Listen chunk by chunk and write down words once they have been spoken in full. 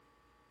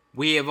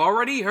We have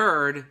already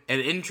heard an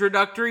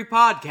introductory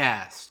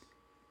podcast,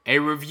 a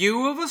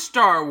review of a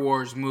Star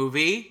Wars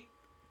movie,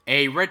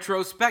 a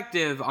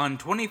retrospective on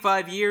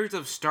 25 years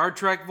of Star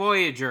Trek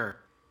Voyager.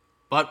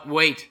 But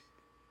wait,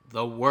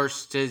 the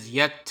worst is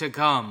yet to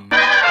come.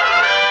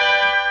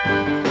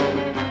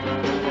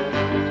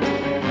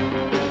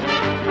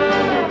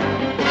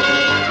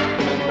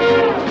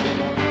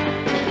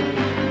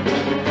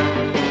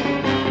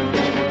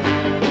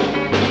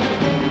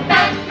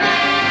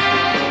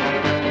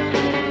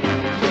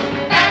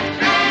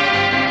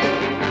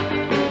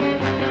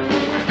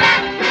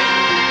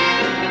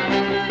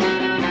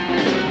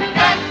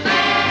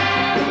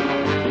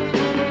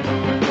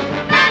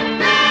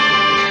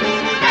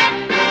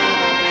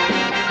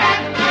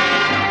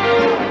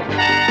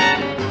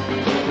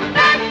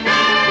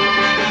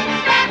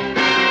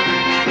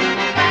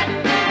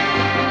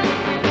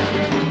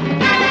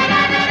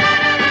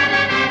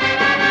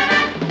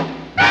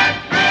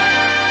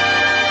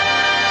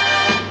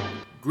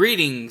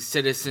 Greetings,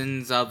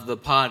 citizens of the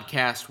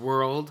podcast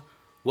world.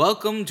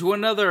 Welcome to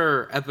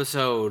another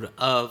episode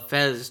of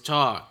Fez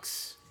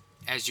Talks.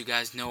 As you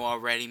guys know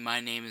already,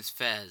 my name is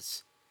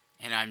Fez,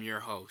 and I'm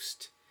your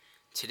host.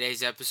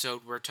 Today's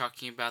episode, we're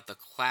talking about the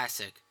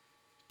classic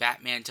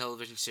Batman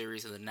television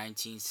series of the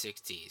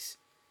 1960s.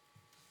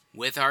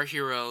 With our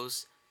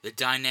heroes, the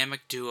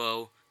dynamic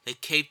duo, the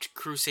Caped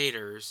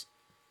Crusaders,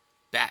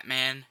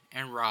 Batman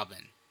and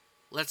Robin.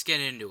 Let's get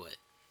into it.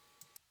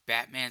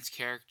 Batman's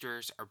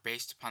characters are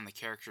based upon the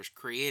characters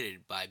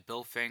created by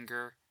Bill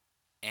Finger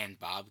and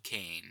Bob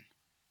Kane.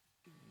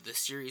 The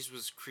series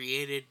was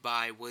created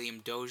by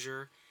William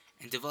Dozier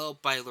and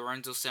developed by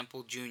Lorenzo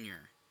Semple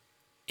Jr.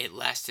 It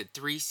lasted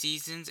 3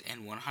 seasons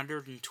and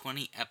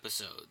 120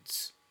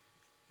 episodes.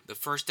 The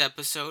first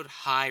episode,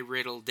 Hi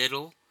Riddle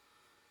Diddle,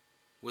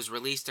 was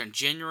released on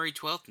January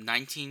 12,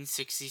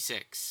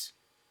 1966.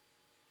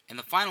 And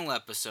the final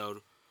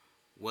episode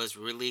was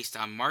released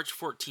on March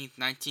 14,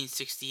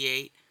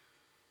 1968,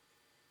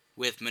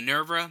 with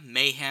Minerva,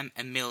 Mayhem,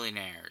 and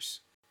Millionaires.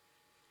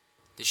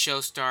 The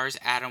show stars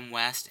Adam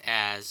West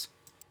as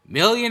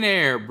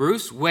Millionaire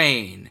Bruce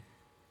Wayne,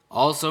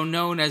 also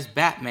known as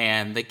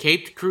Batman the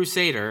Caped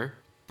Crusader,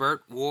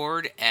 Burt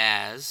Ward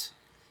as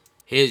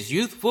his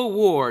youthful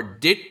ward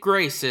Dick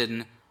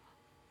Grayson,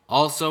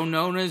 also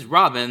known as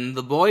Robin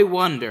the Boy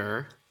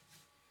Wonder,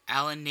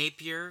 Alan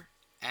Napier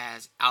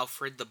as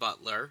Alfred the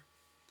Butler,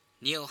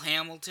 Neil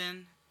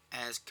Hamilton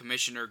as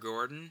Commissioner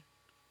Gordon,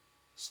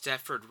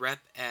 Stafford Rep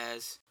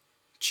as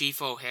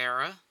Chief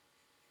O'Hara,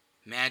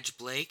 Madge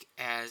Blake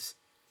as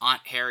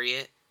Aunt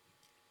Harriet,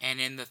 and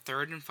in the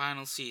third and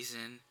final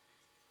season,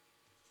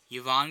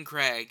 Yvonne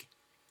Craig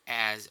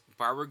as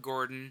Barbara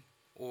Gordon,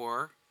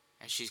 or,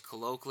 as she's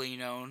colloquially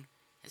known,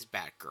 as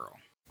Batgirl.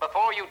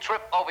 Before you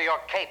trip over your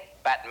cape,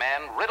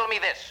 Batman, riddle me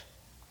this.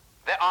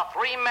 There are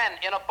 3 men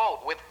in a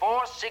boat with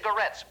 4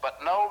 cigarettes, but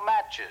no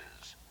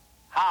matches.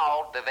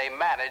 How do they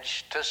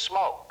manage to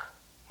smoke?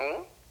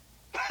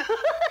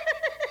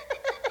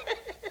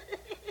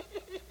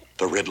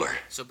 The Riddler.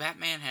 So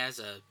Batman has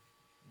a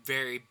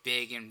very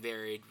big and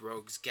varied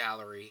rogues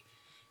gallery,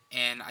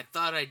 and I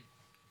thought I'd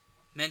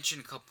mention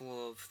a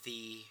couple of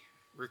the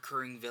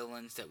recurring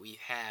villains that we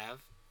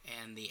have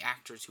and the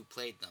actors who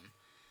played them.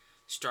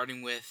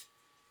 Starting with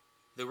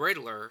the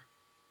Riddler,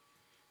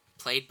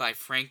 played by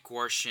Frank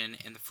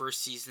Gorshin in the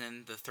first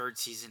season, the third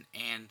season,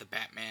 and the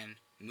Batman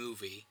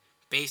movie,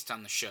 based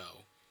on the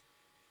show.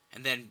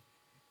 And then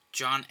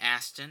John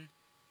Astin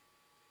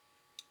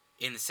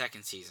in the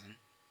second season.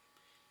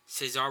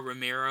 Cesar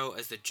Romero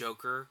as the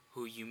Joker,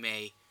 who you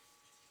may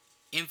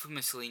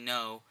infamously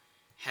know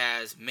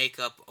has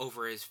makeup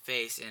over his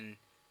face and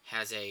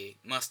has a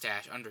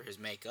mustache under his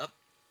makeup.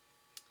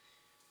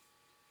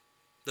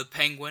 The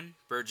Penguin,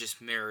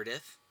 Burgess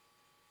Meredith.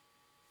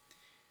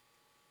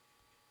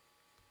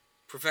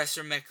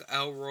 Professor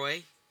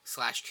McElroy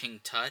 / King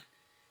Tut,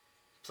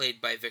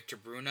 played by Victor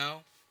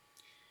Bruno.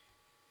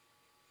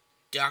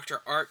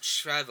 Dr. Art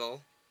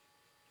Shrivel,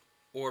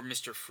 or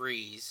Mr.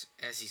 Freeze,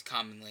 as he's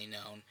commonly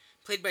known,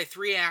 played by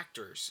 3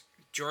 actors,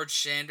 George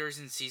Sanders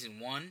in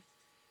Season 1,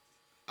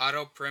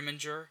 Otto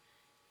Preminger,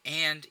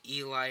 and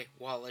Eli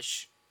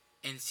Wallach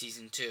in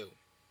Season 2.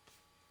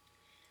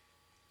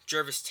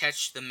 Jervis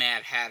Tetch the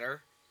Mad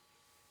Hatter,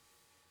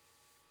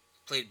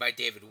 played by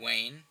David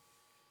Wayne.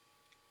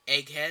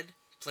 Egghead,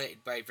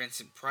 played by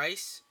Vincent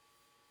Price.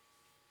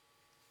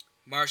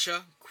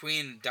 Marcia,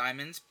 Queen of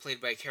Diamonds,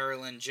 played by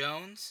Carolyn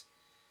Jones.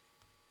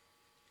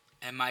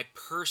 And my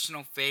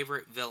personal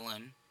favorite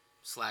villain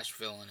 /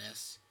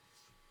 villainess,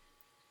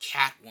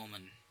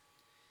 Catwoman,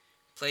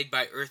 played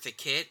by Eartha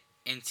Kitt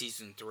in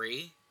Season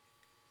 3,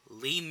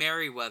 Lee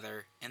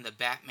Merriweather in the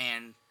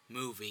Batman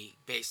movie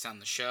based on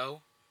the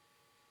show,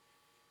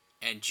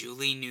 and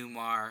Julie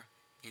Newmar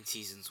in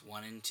Seasons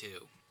 1 and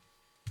 2.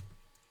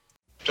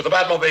 To the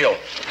Batmobile.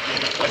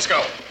 Let's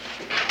go.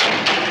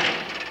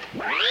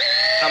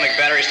 Atomic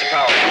batteries to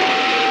power.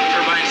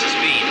 Turbines to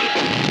speed.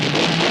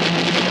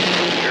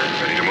 You're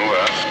ready to move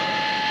out.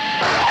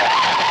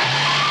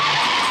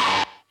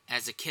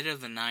 As a kid of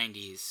the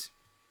 90s,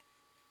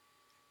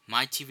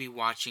 my TV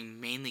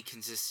watching mainly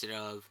consisted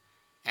of,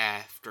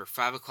 after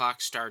 5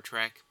 o'clock, Star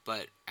Trek,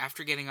 but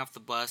after getting off the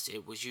bus,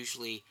 it was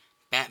usually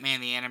Batman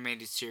the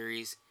Animated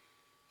Series,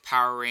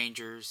 Power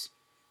Rangers,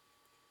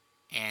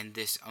 and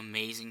this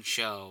amazing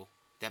show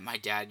that my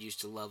dad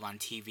used to love on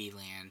TV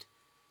Land,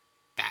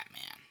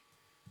 Batman.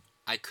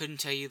 I couldn't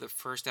tell you the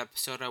first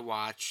episode I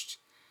watched.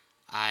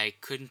 I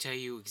couldn't tell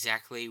you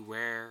exactly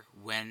where,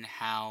 when,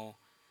 how,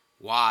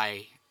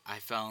 why I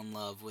fell in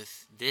love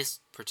with this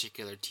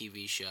particular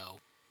TV show.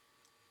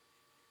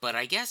 But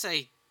I guess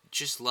I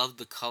just loved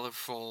the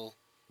colorful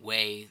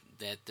way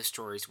that the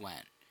stories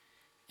went.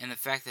 And the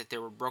fact that they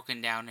were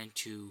broken down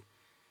into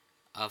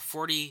a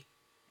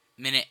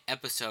 40-minute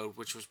episode,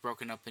 which was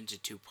broken up into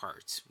 2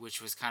 parts,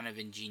 which was kind of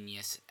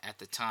ingenious at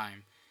the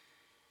time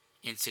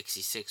in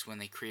 '66 when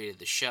they created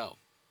the show.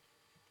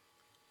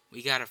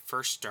 We got a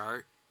first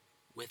start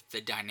with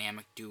the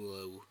dynamic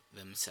duo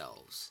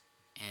themselves.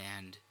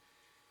 And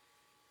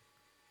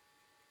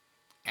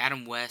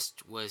Adam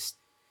West was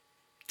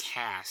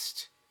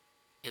cast,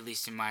 at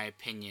least in my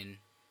opinion,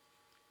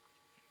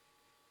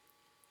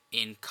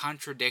 in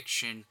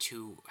contradiction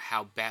to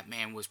how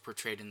Batman was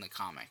portrayed in the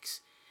comics.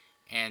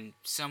 And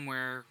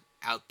somewhere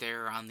out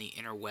there on the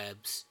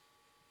interwebs,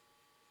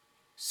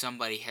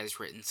 somebody has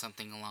written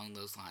something along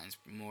those lines,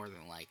 more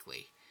than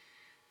likely.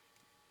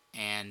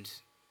 And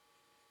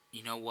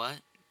you know what?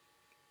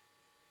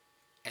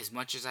 As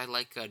much as I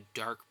like a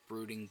dark,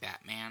 brooding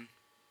Batman,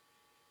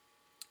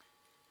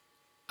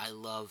 I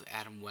love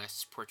Adam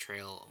West's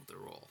portrayal of the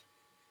role.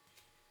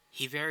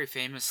 He very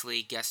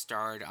famously guest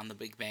starred on The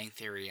Big Bang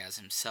Theory as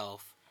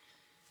himself,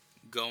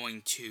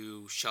 going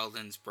to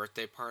Sheldon's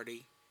birthday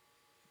party,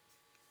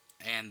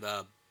 and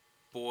the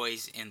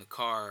boys in the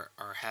car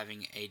are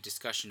having a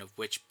discussion of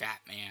which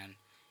Batman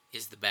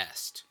is the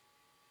best.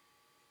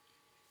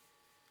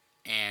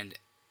 And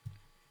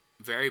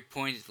very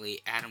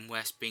pointedly, Adam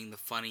West, being the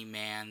funny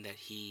man that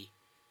he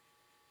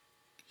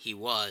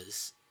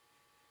was,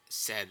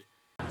 said,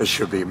 "It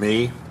should be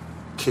me,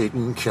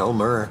 Keaton,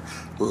 Kilmer,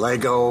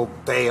 Lego,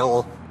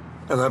 Bale,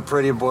 and that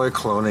pretty boy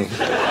Clooney."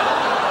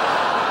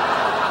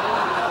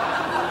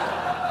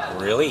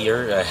 Really?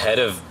 You're ahead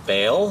of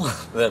Bale?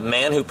 The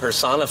man who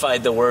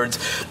personified the words,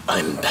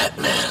 "I'm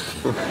Batman."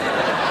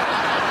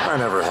 I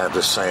never had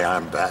to say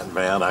I'm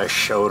Batman. I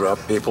showed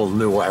up, people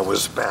knew I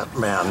was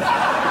Batman.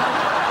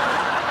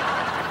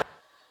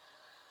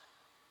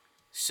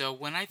 So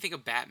when I think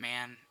of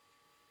Batman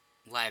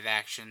live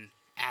action,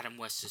 Adam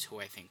West is who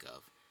I think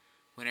of.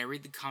 When I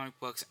read the comic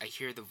books, I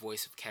hear the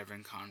voice of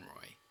Kevin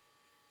Conroy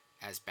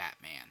as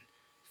Batman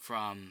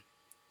from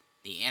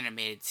the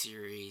animated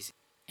series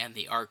and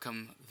the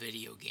Arkham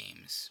video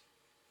games.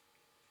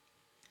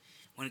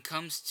 When it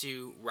comes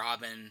to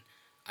Robin,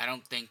 I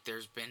don't think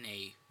there's been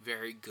a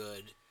very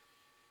good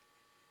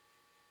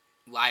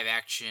live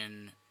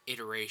action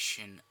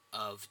iteration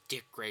of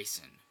Dick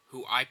Grayson,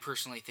 who I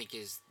personally think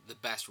is the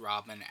best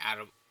Robin out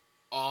of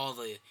all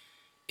the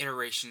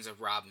iterations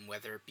of Robin,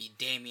 whether it be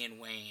Damian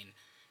Wayne,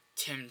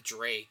 Tim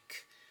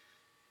Drake,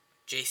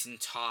 Jason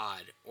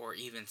Todd, or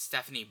even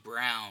Stephanie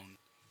Brown.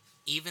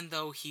 Even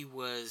though he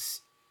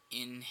was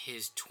in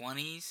his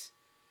 20s,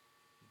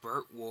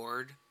 Burt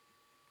Ward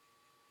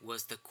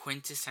was the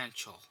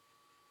quintessential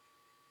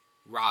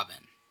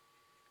Robin.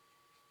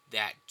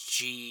 That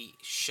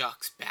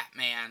shucks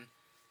Batman,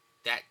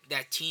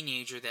 that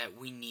teenager that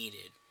we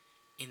needed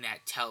in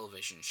that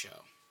television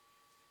show.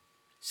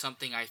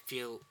 Something I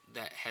feel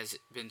that has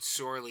been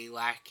sorely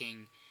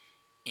lacking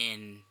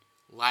in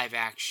live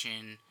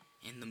action,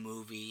 in the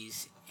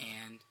movies,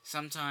 and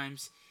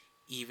sometimes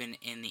even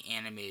in the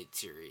animated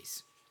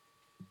series.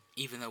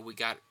 Even though we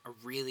got a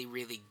really,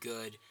 really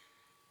good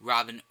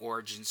Robin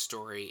origin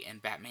story in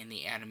Batman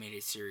the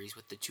Animated Series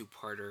with the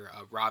 2-parter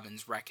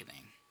Robin's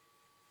Reckoning.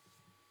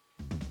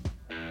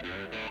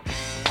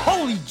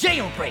 Holy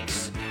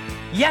jailbreaks!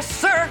 Yes,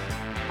 sir!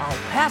 I'll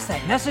pass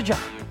that message on.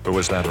 Who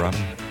was that,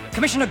 Robin?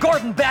 Commissioner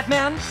Gordon,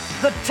 Batman,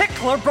 the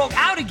tickler broke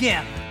out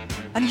again.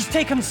 And he's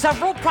taken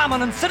several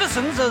prominent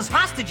citizens as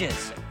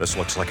hostages. This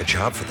looks like a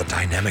job for the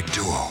dynamic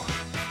duo.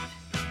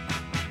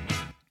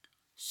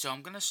 So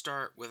I'm going to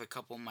start with a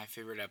couple of my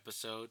favorite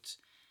episodes.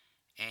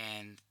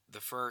 And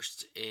the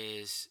first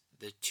is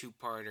the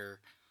 2-parter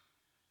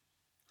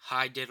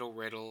High Diddle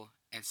Riddle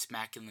and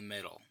Smack in the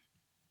Middle,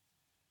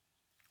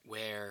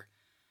 where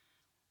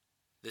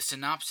the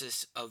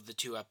synopsis of the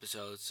 2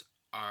 episodes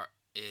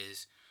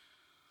is,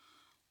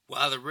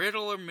 while the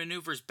Riddler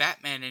maneuvers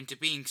Batman into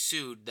being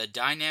sued, the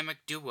dynamic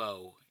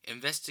duo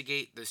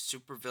investigate the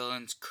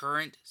supervillain's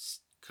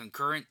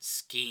concurrent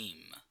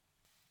scheme.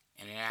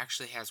 And it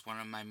actually has one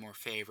of my more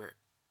favorite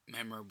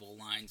memorable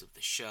lines of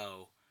the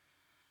show,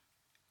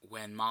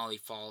 when Molly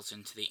falls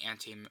into the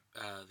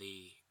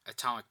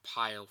atomic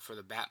pile for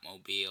the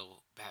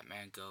Batmobile.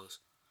 Batman goes,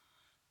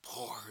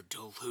 "Poor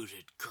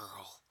deluded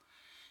girl.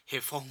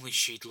 If only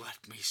she'd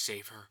let me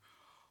save her.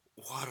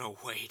 What a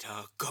way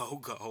to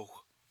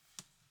go."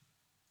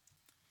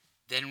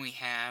 Then we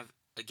have,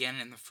 again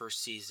in the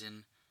first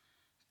season,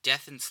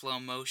 Death in Slow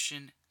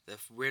Motion, the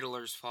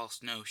Riddler's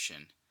False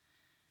Notion.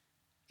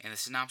 In the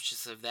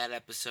synopsis of that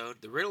episode,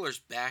 the Riddler's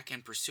back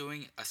and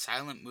pursuing a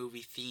silent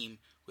movie theme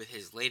with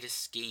his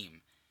latest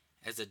scheme.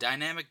 As the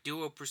dynamic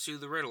duo pursue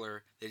the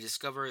Riddler, they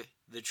discover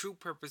the true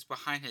purpose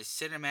behind his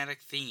cinematic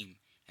theme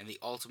and the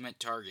ultimate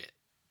target.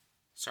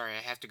 Sorry,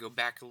 I have to go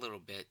back a little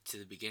bit to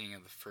the beginning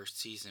of the first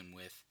season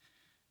with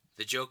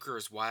the Joker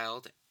is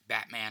wild,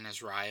 Batman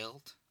is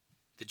riled.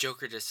 The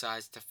Joker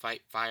decides to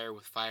fight fire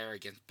with fire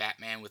against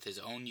Batman with his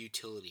own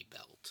utility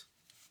belt.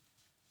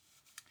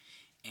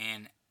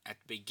 And at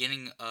the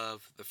beginning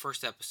of the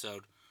first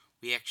episode,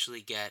 we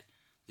actually get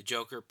the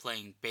Joker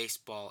playing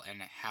baseball,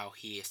 and how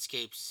he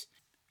escapes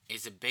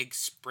is a big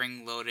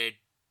spring-loaded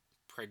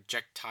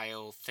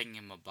projectile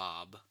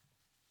thingamabob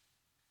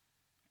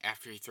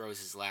after he throws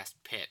his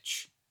last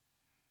pitch.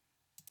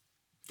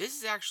 This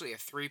is actually a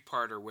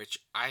three-parter, which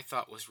I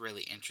thought was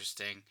really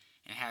interesting,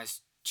 and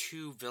has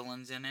 2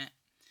 villains in it.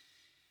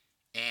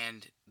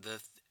 And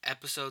the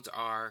episodes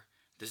are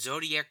the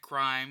Zodiac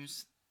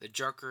Crimes, the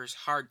Joker's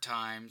Hard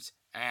Times,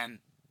 and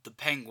the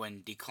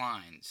Penguin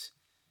Declines.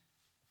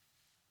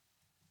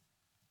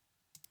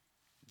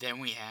 Then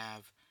we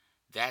have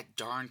That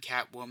Darn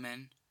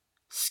Catwoman,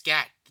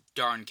 Scat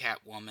Darn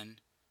Catwoman,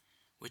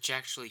 which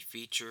actually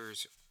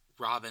features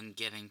Robin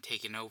getting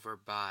taken over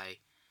by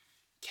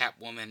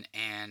Catwoman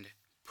and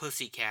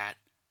Pussycat,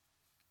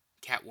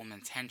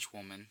 Catwoman's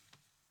henchwoman.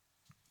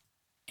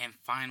 And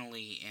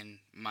finally, in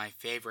my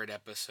favorite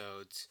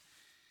episodes,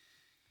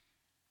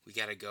 we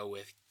gotta go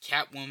with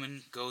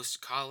Catwoman Goes to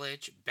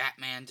College,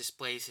 Batman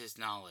Displays His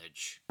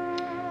Knowledge.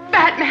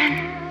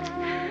 Batman!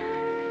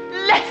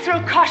 Let's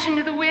throw caution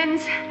to the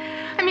winds.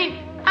 I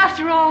mean,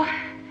 after all,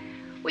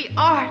 we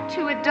are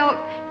 2 adult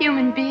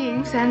human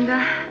beings, and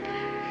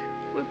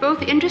we're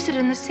both interested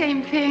in the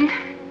same thing.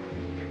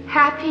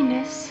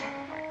 Happiness.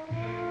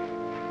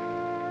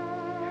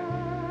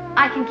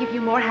 I can give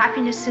you more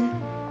happiness than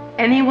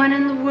anyone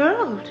in the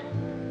world.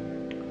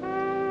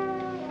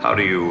 How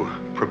do you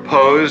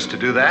propose to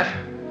do that?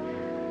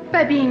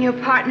 By being your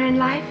partner in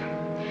life.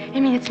 I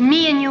mean, it's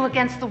me and you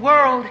against the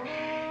world.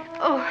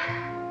 Oh.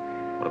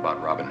 What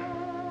about Robin?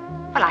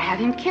 Well, I have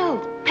him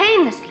killed,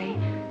 painlessly.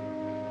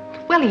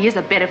 Well, he is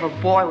a bit of a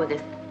bore with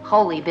his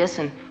holy this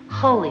and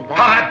holy that.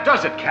 How that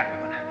does it,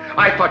 Catwoman.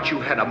 I thought you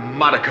had a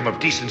modicum of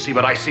decency,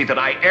 but I see that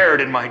I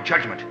erred in my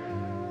judgment.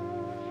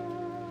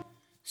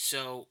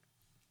 So,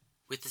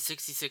 with the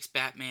 66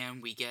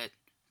 Batman, we get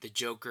the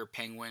Joker,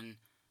 Penguin,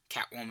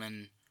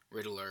 Catwoman,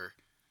 Riddler,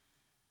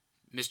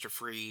 Mr.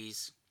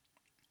 Freeze,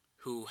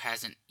 who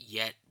hasn't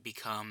yet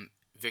become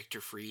Victor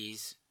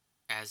Freeze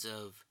as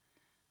of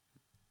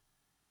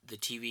the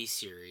TV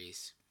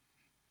series.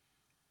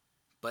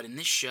 But in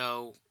this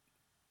show,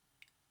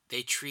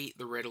 they treat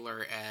the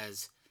Riddler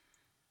as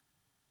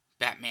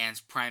Batman's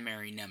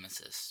primary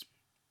nemesis.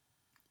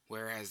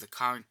 Whereas the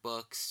comic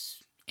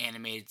books,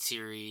 animated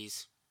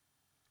series,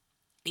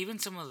 even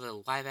some of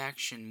the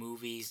live-action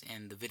movies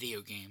and the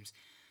video games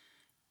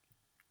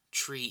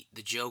treat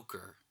the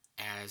Joker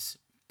as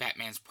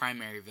Batman's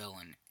primary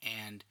villain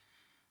and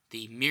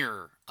the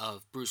mirror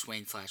of Bruce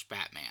Wayne /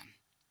 Batman.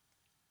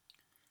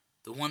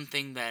 The one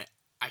thing that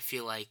I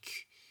feel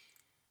like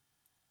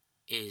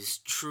is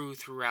true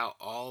throughout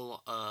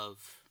all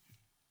of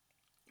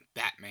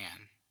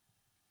Batman,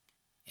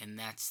 and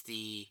that's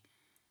the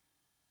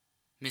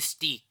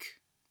mystique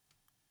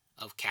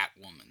of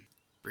Catwoman.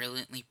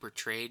 Brilliantly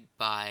portrayed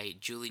by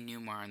Julie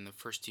Newmar in the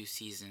first 2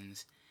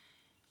 seasons,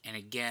 and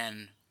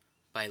again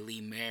by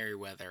Lee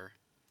Merriweather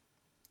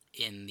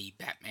in the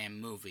Batman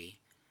movie.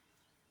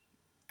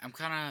 I'm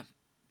kind of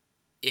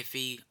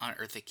iffy on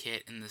Eartha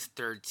Kitt in this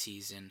 3rd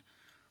season,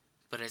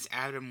 but as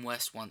Adam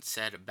West once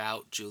said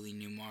about Julie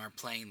Newmar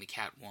playing the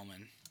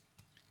Catwoman,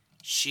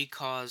 she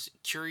caused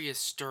curious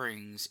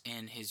stirrings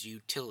in his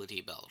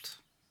utility belt.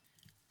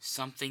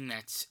 Something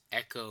that's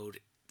echoed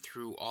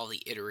through all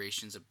the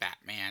iterations of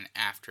Batman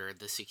after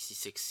the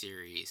 66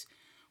 series,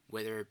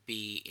 whether it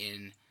be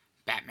in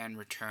Batman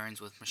Returns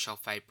with Michelle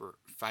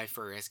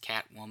Pfeiffer as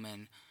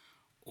Catwoman,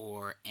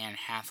 or Anne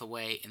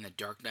Hathaway in The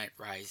Dark Knight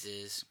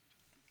Rises,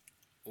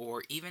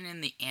 or even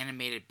in the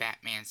animated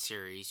Batman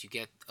series, you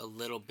get a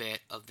little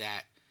bit of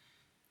that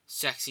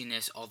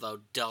sexiness,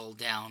 although dulled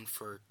down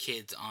for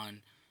kids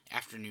on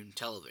afternoon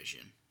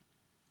television.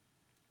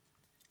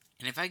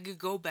 And if I could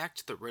go back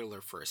to the Riddler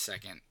for a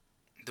second,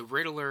 the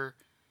Riddler,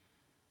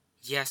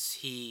 yes,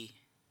 he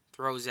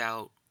throws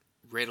out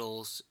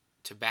riddles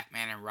to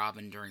Batman and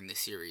Robin during the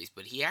series,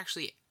 but he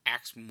actually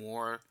acts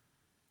more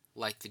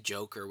like the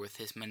Joker with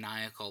his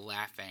maniacal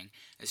laughing,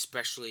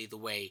 especially the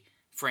way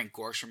Frank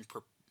Gorshin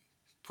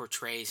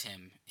portrays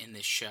him in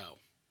this show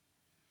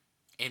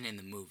and in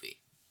the movie.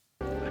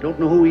 I don't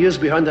know who he is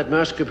behind that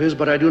mask of his,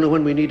 but I do know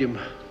when we need him.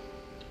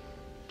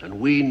 And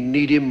we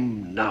need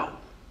him now.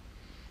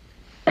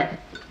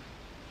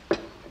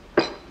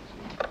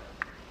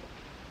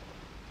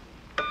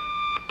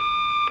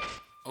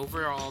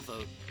 Overall,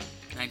 the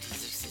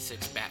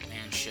 1966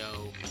 Batman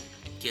show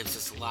gives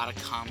us a lot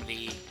of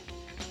comedy,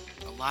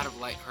 a lot of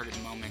lighthearted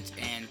moments,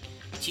 and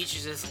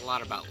teaches us a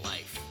lot about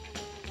life.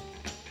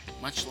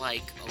 Much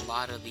like a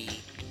lot of the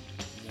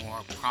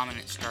more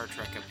prominent Star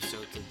Trek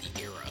episodes of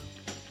the era,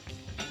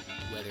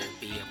 whether it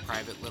be A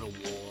Private Little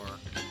War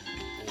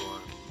or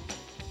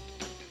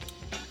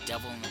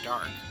Devil in the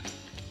Dark.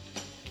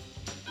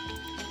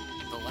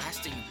 The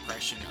lasting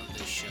impression of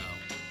this show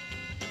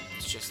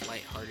is just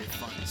lighthearted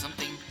fun,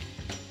 something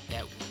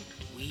that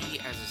we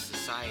as a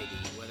society,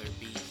 whether it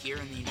be here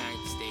in the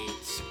United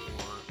States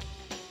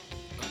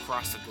or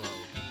across the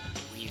globe,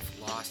 we've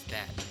lost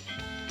that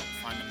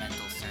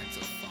fundamental sense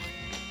of fun.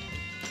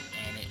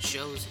 And it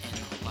shows in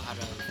a lot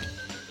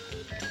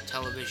of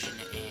television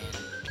and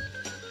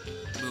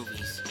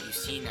movies you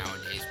see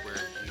nowadays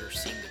where you're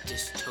seeing a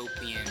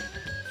dystopian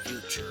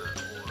future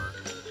or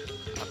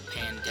a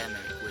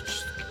pandemic,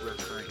 which we're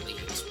currently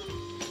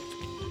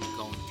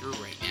going through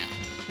right now.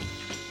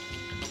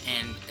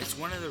 And it's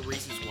one of the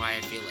reasons why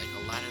I feel like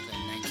a lot of the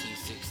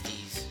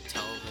 1960s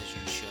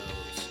television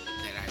shows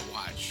that I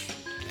watch,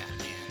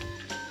 Batman,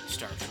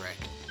 Star Trek,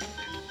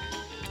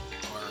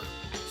 are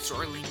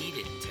sorely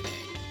needed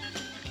today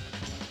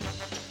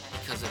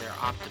because of their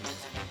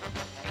optimism.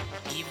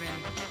 Even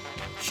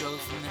shows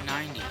from the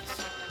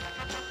 90s,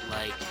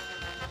 like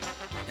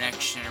The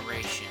Next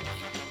Generation,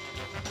 and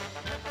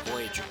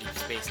Voyager, Deep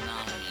Space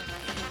Nine, and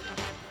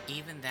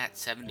even that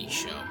 70s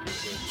show,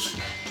 which is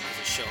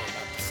a show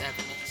about the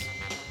 70s.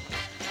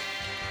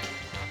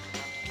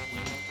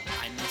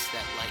 I miss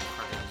that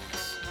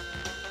lightheartedness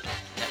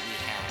that we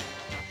had,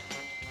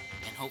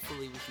 and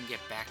hopefully we can get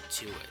back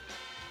to it.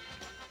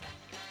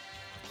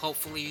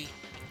 Hopefully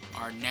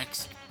our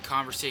next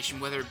conversation,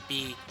 whether it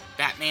be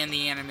Batman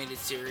the Animated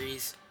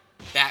Series,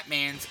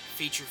 Batman's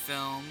feature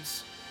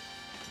films,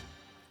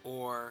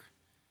 or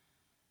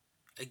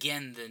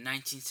again the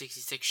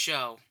 1966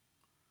 show,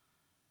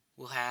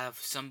 we'll have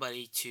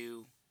somebody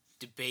to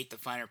debate the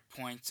finer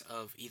points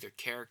of either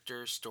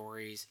characters,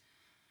 stories,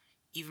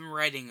 even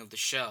writing of the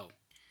show.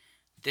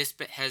 This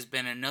has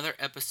been another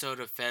episode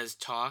of Fez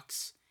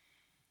Talks.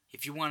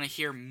 If you want to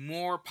hear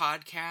more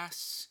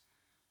podcasts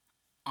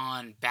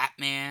on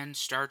Batman,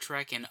 Star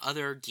Trek, and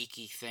other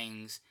geeky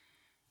things,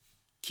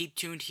 keep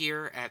tuned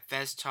here at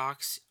Fez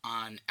Talks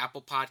on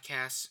Apple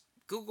Podcasts,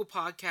 Google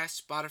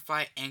Podcasts,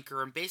 Spotify,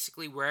 Anchor, and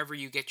basically wherever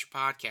you get your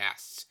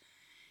podcasts.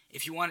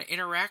 If you want to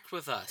interact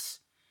with us,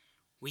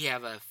 we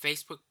have a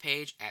Facebook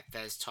page at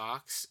Fez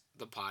Talks,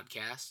 the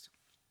podcast,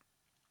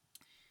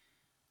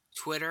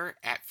 Twitter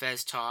at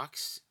Fez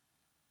Talks,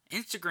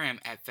 Instagram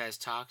at Fez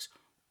Talks,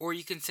 or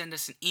you can send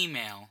us an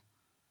email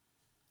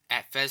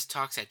at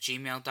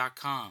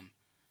feztalks@gmail.com.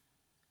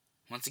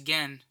 Once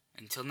again,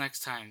 until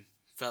next time,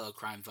 fellow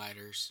crime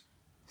fighters.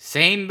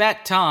 Same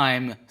bat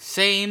time,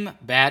 same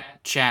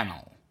bat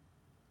channel.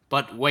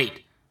 But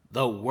wait,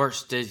 the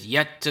worst is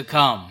yet to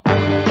come.